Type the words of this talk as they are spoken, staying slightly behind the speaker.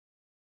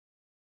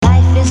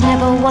is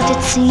never what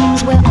it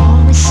seems. We're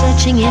always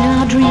searching in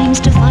our dreams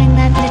to find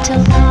that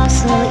little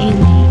castle in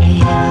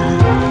the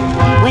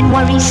air. When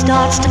worry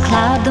starts to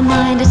cloud the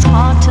mind, it's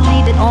hard to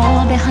leave it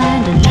all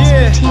behind and just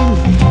pretend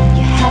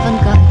you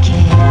haven't got a care.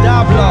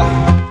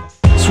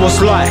 So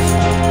what's life?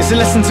 It's a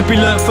lesson to be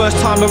learned first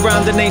time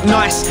around and ain't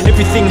nice.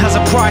 Everything has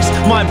a price.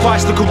 My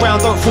advice, look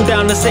around, don't fall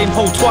down the same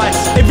hole twice.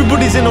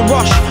 Everybody's in a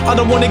rush, I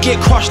don't wanna get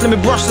crushed. Let me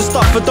brush the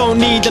stuff I don't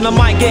need and I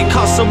might get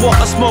cut. So what,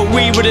 I smoke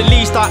weed, but at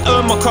least I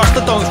earn my crust.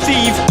 I don't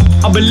thieve,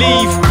 I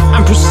believe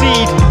and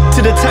proceed to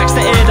the tax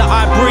the air that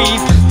I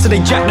breathe. So they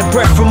jack the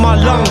breath from my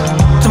lung,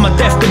 to my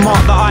death the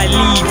mark that I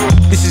leave.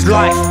 This is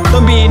life,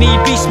 don't be an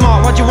be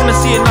smart. Why do you wanna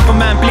see another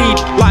man bleed?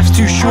 Life's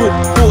too short,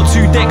 bought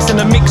 2 decks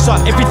and a mixer.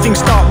 Everything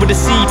start with a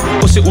seed.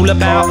 What's it all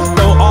about?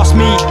 Don't ask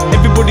me.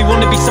 Everybody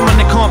wanna be someone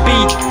they can't be.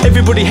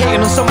 Everybody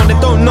hating on someone they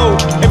don't know.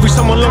 Every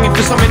someone longing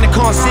for something they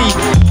can't see.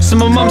 So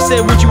my mum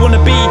said, what you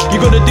wanna be? You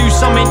gotta do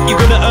something, you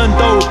gotta earn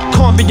dough.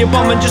 Can't be a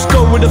bum and just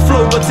go with the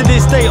flow. But to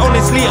this day,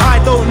 honestly, I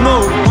don't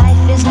know.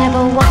 Life is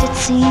never what it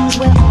seems.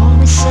 We're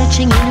always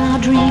searching in our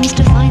dreams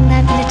to find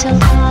that little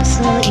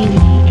castle in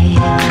the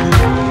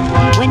air.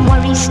 When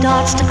worry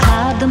starts to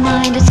cloud the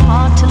mind, it's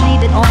hard to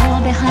leave it all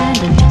behind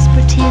and just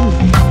pretend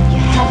you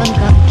haven't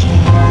got a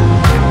care.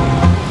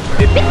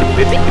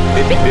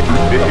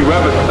 If you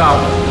ever stop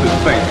to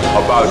think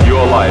about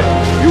your life,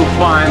 you'll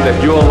find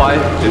that your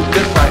life is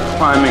just like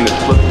climbing a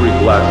slippery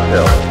glass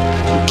hill.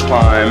 You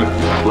climb,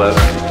 you slip,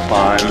 you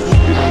climb,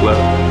 you slip,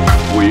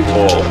 we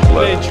all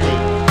slip.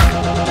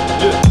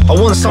 I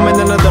want something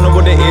and I don't know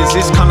what it is.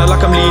 It's kinda like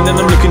I'm leaning and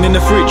I'm looking in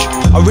the fridge.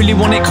 I really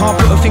want it, can't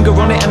put a finger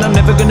on it, and I'm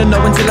never gonna know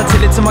until I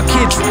tell it to my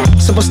kids.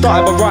 So I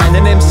started by writing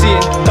and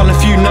MCing. Done a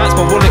few nights,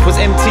 my wallet was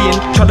emptying.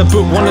 Tried to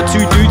book 1 or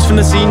 2 dudes from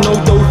the scene. No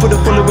dough for the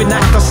following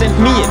act I sent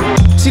me in.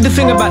 See the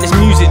thing about this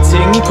music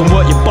thing, you can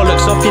work your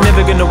bollocks off, you're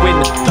never gonna win.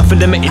 Nothing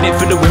limited it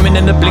for the women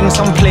and the bling.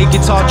 Some play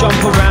guitar, jump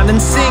around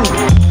and sing.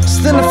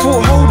 So then I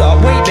thought, hold up,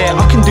 wait there,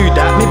 I can do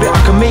that, maybe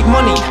I can make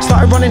money.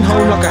 Started running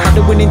home like I had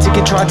a winning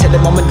ticket, tried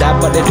telling mum and dad,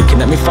 but they're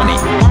looking at me funny.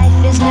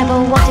 Life is never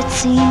what it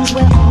seems.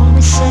 We're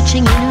always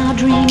searching in our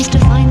dreams to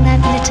find that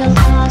little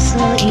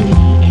castle in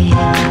the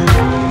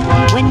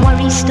air. When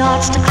worry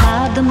starts to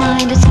cloud the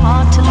mind, it's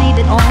hard to leave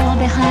it all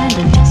behind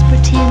and just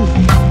pretend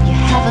you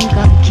haven't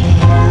got a care.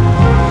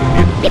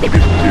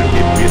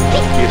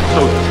 You're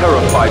so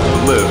terrified to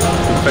live,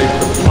 to face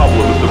the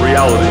problems, the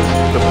realities,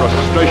 the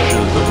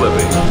frustrations of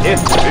living.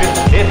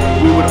 If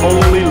we would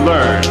only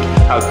learn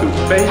how to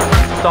face,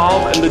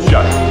 solve, and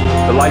adjust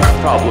the life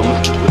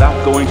problems without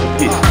going to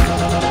pieces.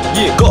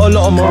 Yeah, got a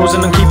lot of morals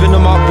and I'm keeping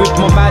them up with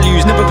my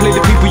values. Never play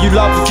the people you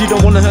love. If you don't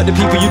wanna hurt the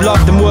people you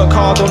love, then work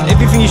hard on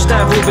everything you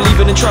stand for, believe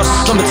in and trust.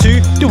 Number 2,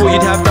 do what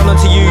you'd have done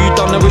unto you. You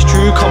don't know it's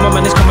true, karma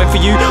man is coming for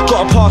you.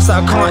 Got a past that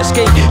I can't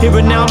escape, here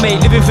and now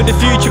mate. Living for the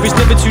future, it's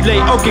never too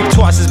late. I'll give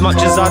twice as much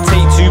as I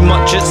take. Too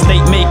much at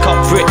stake, make up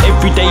for it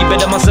every day.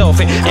 Better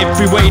myself in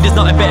every way, there's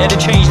nothing better to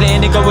change.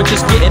 Letting it go and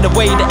just getting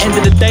away. The end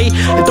of the day,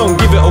 and don't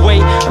give it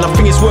away. And I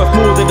think it's worth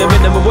more than the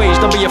minimum wage.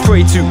 Don't be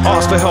afraid to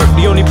ask for help.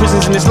 The only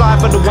prisons in this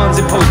life are the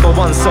ones imposed by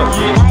oneself.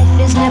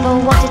 Life is never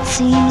what it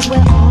seems.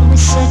 We're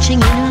always searching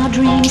in our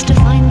dreams to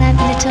find that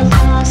little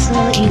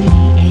castle in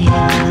the air.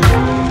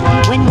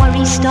 When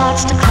worry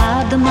starts to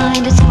cloud the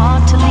mind, it's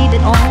hard to leave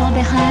it all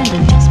behind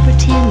and just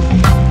pretend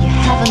you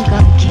haven't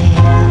got a care.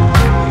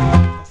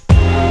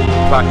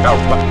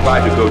 Try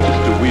to go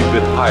just a wee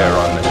bit higher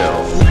on the hill.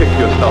 Pick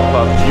yourself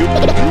up.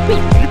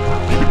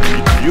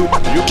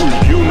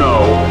 You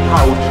know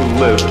how to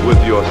live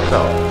with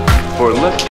yourself. For less